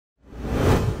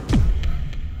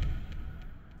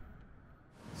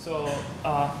So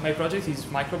my project is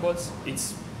µBOLT.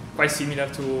 It's quite similar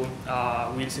to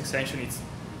Wheels extension. It's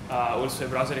also a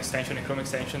browser extension, a Chrome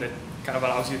extension that kind of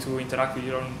allows you to interact with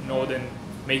your own node and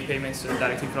make payments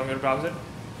directly from your browser.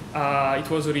 It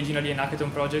was originally an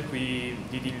hackathon project we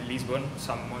did in Lisbon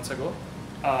some months ago,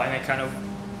 and I kind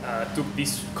of took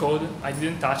this code. I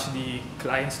didn't touch the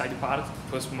client-side part.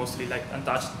 It was mostly like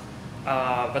untouched,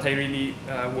 but I really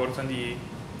worked on the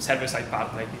server-side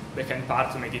part, like the backend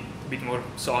part, to make it a bit more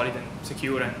solid and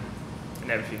secure and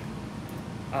everything.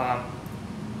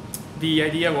 The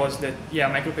idea was that,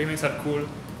 yeah, micropayments are cool,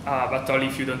 but only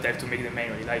if you don't have to make them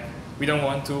manually. Like, we don't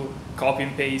want to copy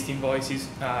and paste invoices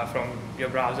from your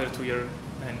browser to your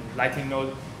Lightning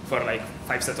node for like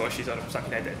 5 satoshis or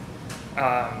something like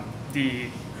that.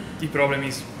 The problem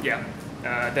is, yeah,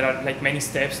 there are like many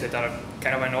steps that are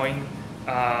kind of annoying.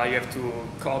 You have to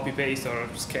copy, paste, or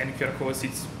scan QR codes.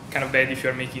 It's kind of bad if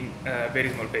you're making very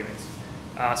small payments.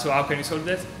 So how can we solve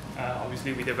that?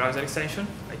 Obviously with the browser extension.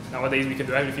 Like nowadays we can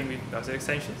do everything with browser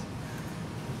extensions.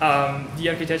 The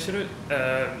architecture,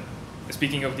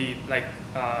 speaking of the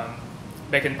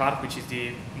backend part, which is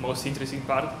the most interesting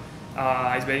part,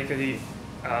 is basically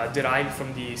derived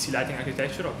from the C-Lightning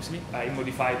architecture. Obviously, I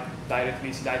modified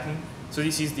directly C-Lightning. So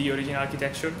this is the original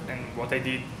architecture, and what I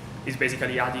did is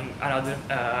basically adding another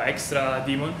extra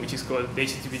daemon, which is called the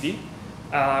HTTPD,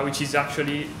 which is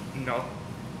actually not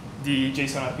the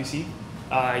JSON RPC.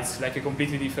 It's like a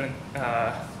completely different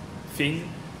thing,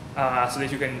 so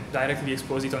that you can directly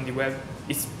expose it on the web.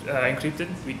 It's encrypted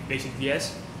with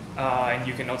HTTPS, and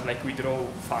you cannot like withdraw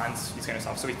funds, this kind of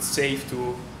stuff. So it's safe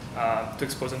to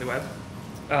expose on the web.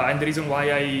 And the reason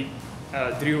why I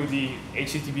drew the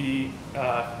HTTPD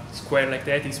square like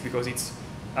that is because it's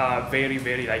very,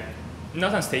 very like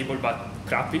not unstable but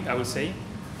crappy, I would say.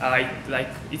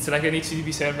 It's like an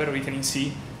HTTP server written in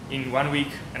C in 1 week,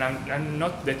 and I'm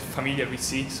not that familiar with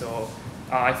C, so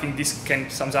I think this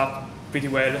sums up pretty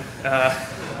well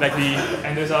like the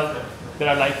end result. There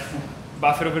are like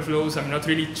buffer overflows. I'm not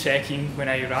really checking when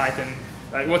I write,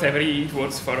 and whatever, it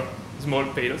works for small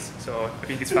payloads, so I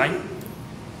think it's fine.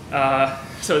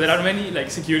 So there are many like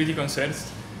security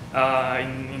concerns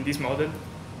in this model.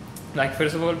 Like,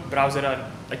 first of all, browsers are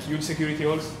like huge security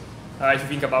holes. If you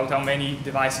think about how many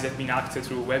devices have been hacked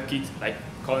through WebKit, like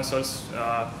consoles,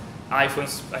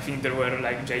 iPhones, I think there were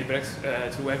like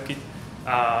jailbreaks through WebKit.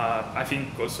 I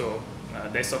think also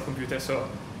desktop computers. So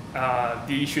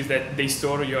the issue is that they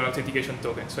store your authentication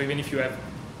token. So even if you have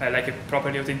like a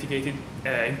properly authenticated,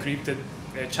 encrypted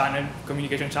channel,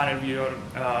 communication channel with your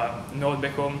node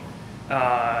back home,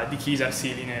 the keys are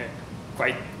still in a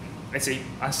quite, let's say,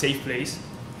 unsafe place.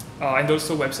 And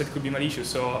also website could be malicious.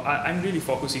 So I'm really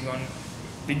focusing on,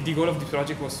 the goal of the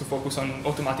project was to focus on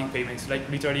automatic payments. Like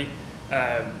literally,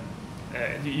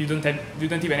 you don't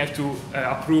even have to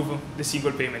approve the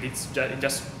single payment. It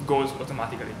just goes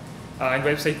automatically. And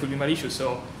website could be malicious.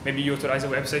 So maybe you authorize a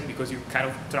website because you kind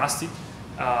of trust it,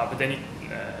 but then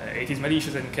it is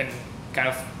malicious and can kind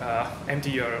of empty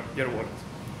your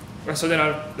wallet. So there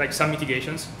are like some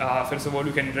mitigations. First of all,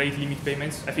 you can rate limit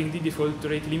payments. I think the default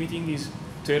rate limiting is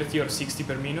 30 or 60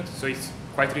 per minute, so it's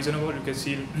quite reasonable. You can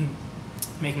still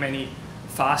make many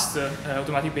fast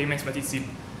automatic payments, but it's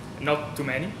not too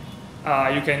many.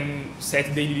 You can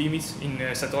set daily limits in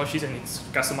satoshis, and it's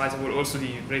customizable. Also,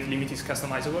 the rate limit is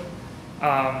customizable,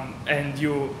 and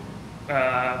you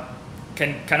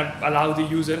can kind of allow the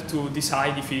user to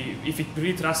decide if it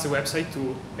really trusts the website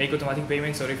to make automatic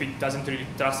payments, or if it doesn't really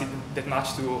trust it that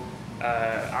much to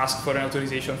ask for an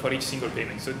authorization for each single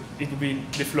payment. So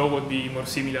the flow would be more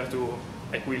similar to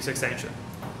like Wheels extension.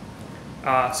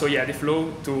 So yeah, the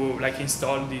flow to like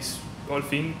install this whole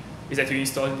thing is that you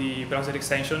install the browser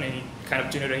extension, and it kind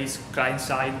of generates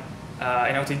client-side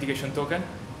an authentication token,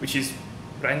 which is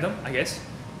random, I guess.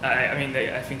 I mean,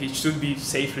 I think it should be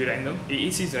safely random.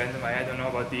 It is random. I don't know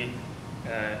about the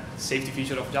safety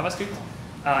feature of JavaScript.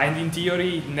 And in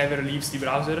theory, it never leaves the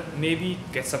browser. Maybe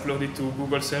it gets uploaded to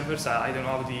Google servers. I don't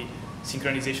know how the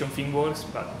synchronization thing works,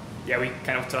 but yeah, we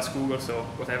kind of trust Google, so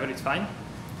whatever, it's fine.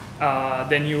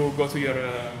 Then you go to your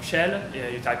shell.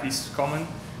 You type this command,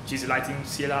 which is Lightning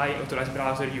CLI, authorize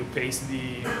browser. You paste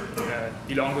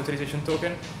the long authorization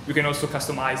token. You can also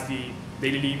customize the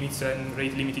daily limits and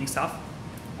rate limiting stuff.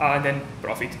 And then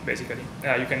profit, basically.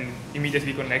 You can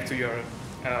immediately connect to your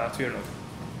node.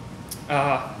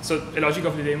 So the logic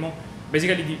of the demo,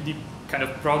 basically the kind of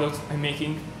product I'm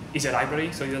making is a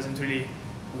library, so it doesn't really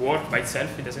work by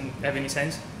itself. It doesn't have any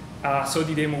sense. So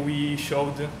the demo we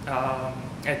showed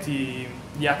at the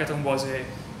hackathon was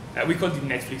we called it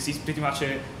Netflix. It's pretty much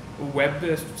a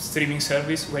web streaming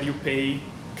service where you pay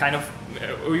kind of,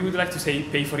 we would like to say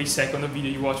pay for each second of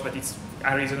video you watch, but it's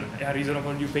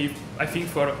unreasonable. You pay, I think,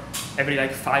 for every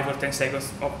like 5 or 10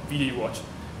 seconds of video you watch.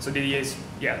 So the idea is,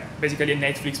 yeah, basically a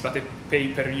Netflix, but a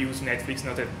pay-per-use Netflix,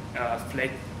 not a flat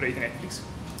rate Netflix.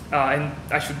 And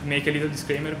I should make a little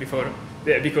disclaimer before,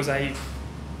 because I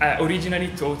originally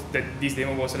thought that this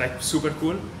demo was like super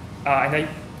cool, and I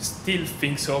still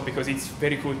think so, because it's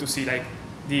very cool to see like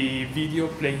the video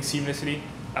playing seamlessly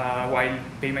while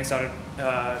payments are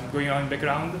going on in the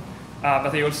background.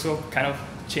 But I also kind of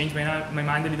changed my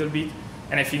mind a little bit,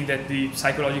 and I think that the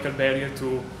psychological barrier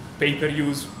to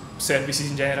pay-per-use services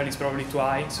in general is probably too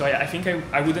high. So I think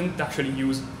I wouldn't actually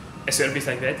use a service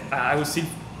like that. I would still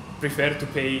prefer to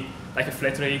pay like a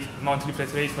flat rate, monthly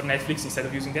flat rate for Netflix instead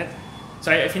of using that.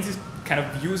 So I think it's kind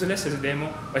of useless as a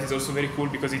demo, but it's also very cool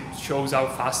because it shows how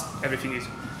fast everything is.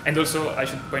 And also I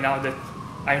should point out that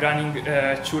I'm running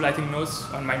 2 Lightning nodes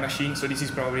on my machine, so this is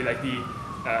probably like the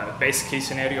best case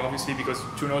scenario, obviously, because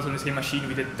 2 nodes on the same machine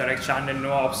with a direct channel,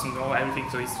 no ops, no everything,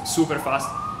 so it's super fast.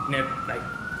 In a like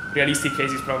realistic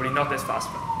case, it's probably not as fast,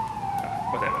 but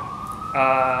whatever.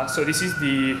 So this is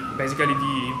basically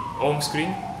the home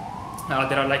screen.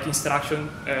 There are like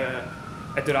instructions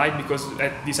at the right, because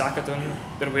at this hackathon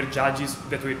there were judges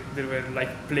that were like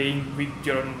playing with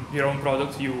your own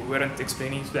product. You weren't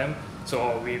explaining to them,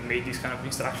 so we made this kind of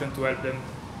instruction to help them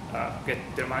get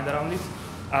their mind around it.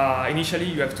 Initially,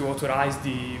 you have to authorize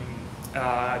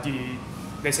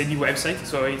let's say the website.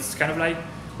 So it's kind of like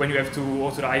when you have to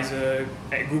authorize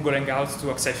Google Hangouts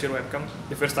to access your webcam.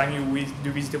 The first time you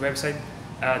visit the website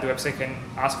can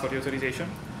ask for the authorization.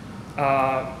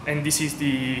 And this is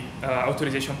the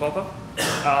authorization pop-up.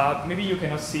 Maybe you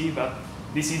cannot see, but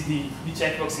this is the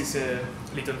checkbox is a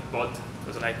little bolt.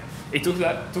 It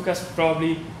took us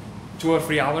probably 2 or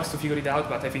 3 hours to figure it out,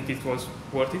 but I think it was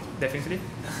worth it, definitely.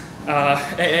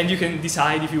 And you can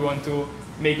decide if you want to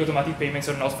make automatic payments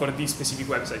or not for this specific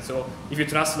website. So if you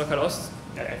trust localhost,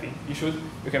 I think you should.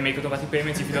 You can make automatic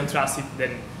payments. If you don't trust it,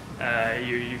 then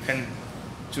you can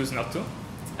choose not to.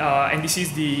 And this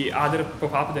is the other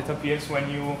pop-up that appears when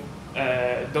you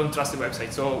don't trust the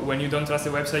website. So when you don't trust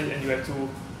the website and you have to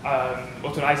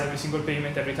authorize every single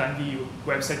payment, every time the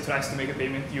website tries to make a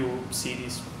payment, you see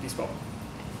this pop.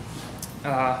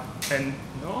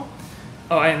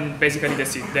 And basically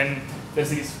that's it. Then there's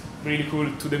this really cool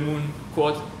to the moon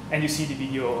quote, and you see the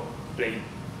video playing.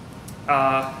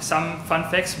 Some fun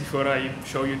facts before I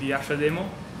show you the actual demo.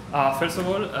 First of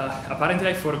all, apparently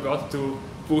I forgot to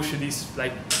push this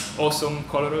like awesome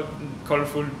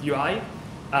colorful UI,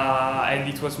 and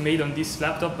it was made on this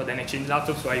laptop, but then I changed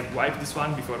laptop, so I wiped this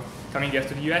one before coming here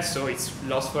to the US, so it's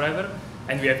lost forever.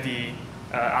 And we have the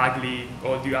ugly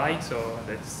old UI, so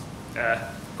that's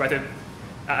quite a.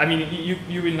 I mean,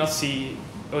 you will not see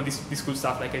all this cool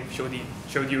stuff like I showed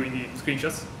you in the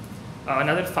screenshots.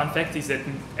 Another fun fact is that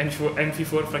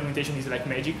MP4 fragmentation is like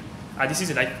magic. This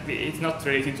is like, it's not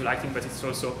related to Lightning, but it's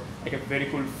also like a very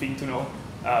cool thing to know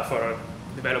for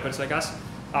developers like us.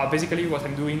 Basically what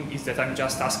I'm doing is that I'm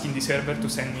just asking the server to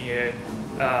send me a,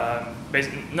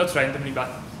 not randomly, but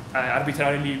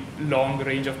arbitrarily long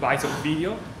range of bytes of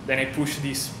video. Then I push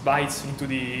these bytes into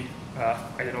the,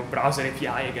 I don't know, browser API,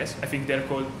 I guess. I think they're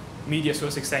called media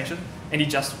source extension, and it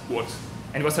just works.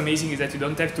 And what's amazing is that you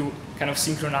don't have to kind of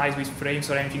synchronize with frames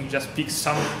or anything. You just pick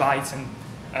some bytes and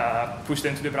push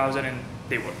them to the browser, and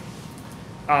they work.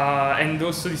 And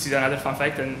also, this is another fun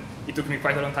fact, and it took me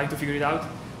quite a long time to figure it out.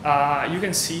 You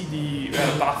can see the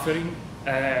buffering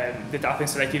that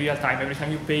happens like in real time. Every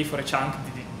time you pay for a chunk,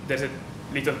 there's a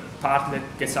little part that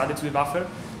gets added to the buffer,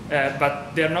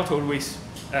 but they're not always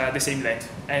the same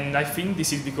length. And I think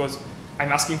this is because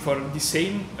I'm asking for the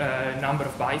same number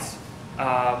of bytes,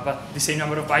 but the same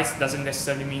number of bytes doesn't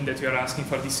necessarily mean that you're asking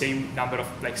for the same number of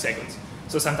like seconds.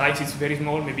 So sometimes it's very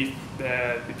small, maybe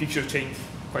the picture changes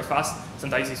quite fast,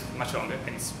 sometimes it's much longer,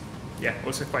 and it's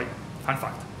also quite fun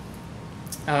fact.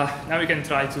 Now we can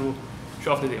try to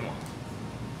show off the demo.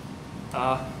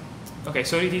 Okay,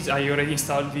 so it is, I already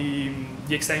installed the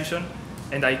extension,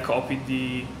 and I copied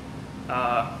the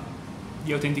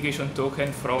authentication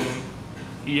token from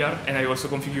here, and I also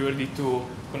configured it to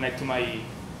connect to my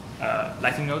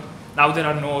Lightning node. Now there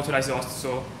are no authorized hosts,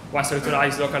 so once I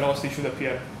authorize localhost, it should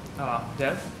appear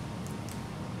there.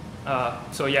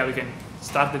 So yeah, we can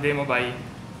start the demo by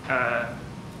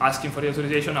asking for the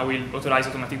authorization. I will authorize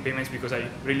automatic payments because I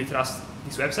really trust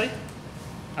this website.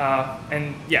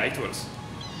 And yeah, it works.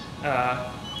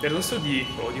 There's also the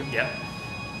audio,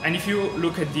 And if you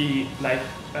look at the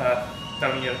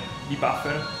down here, the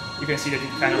buffer, you can see that it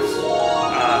kind of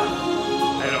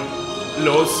I don't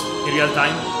know, loads in real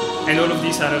time, and all of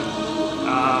these are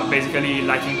basically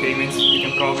lighting payments. You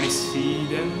can probably see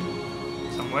them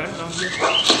somewhere around here.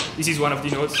 This is one of the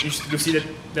nodes. You see that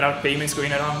there are payments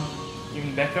going around in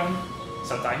the background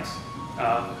sometimes.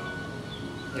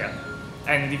 Yeah,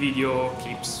 and the video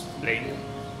keeps playing.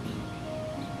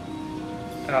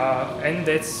 And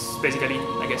that's basically,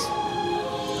 I guess.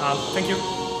 Thank you.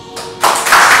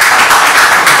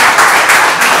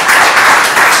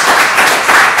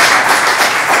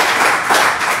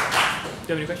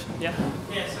 Do you have any question? Yeah.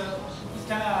 Yeah. So it's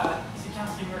kind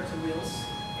of similar to Will's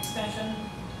extension,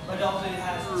 but also it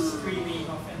has streaming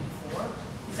of MP4.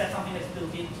 Is that something that's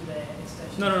built into the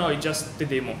extension? No. It's just the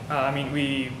demo. I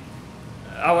mean,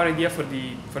 our idea for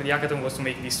the hackathon was to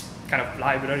make this kind of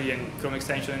library and Chrome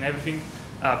extension and everything,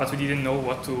 but we didn't know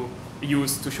what to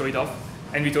use to show it off.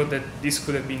 And we thought that this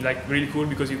could have been like really cool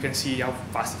because you can see how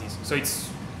fast it is. So it's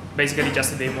basically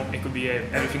just a demo. It could be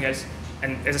everything else.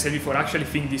 And as I said before, I actually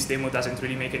think this demo doesn't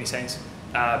really make any sense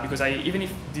because even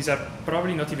if these are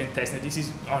probably not even tested, this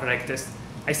is on reg test,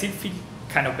 I still feel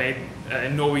kind of bad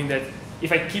knowing that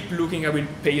if I keep looking, I will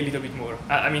pay a little bit more.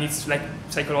 I mean, it's like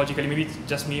psychologically, maybe it's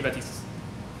just me, but it's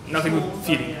not a good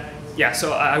feeling. Yeah,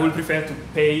 so I will prefer to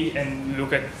pay and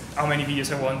look at how many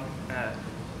videos I want.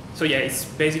 So yeah, it's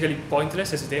basically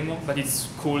pointless as a demo, but it's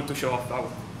cool to show off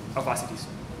how fast it is.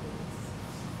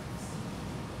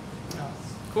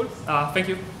 Cool. Thank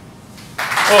you.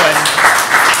 Oh, and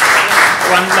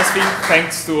one last thing.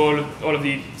 Thanks to all of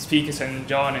the speakers and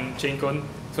John and Chaincode.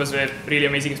 It was a really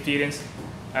amazing experience.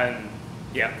 And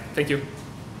yeah, thank you.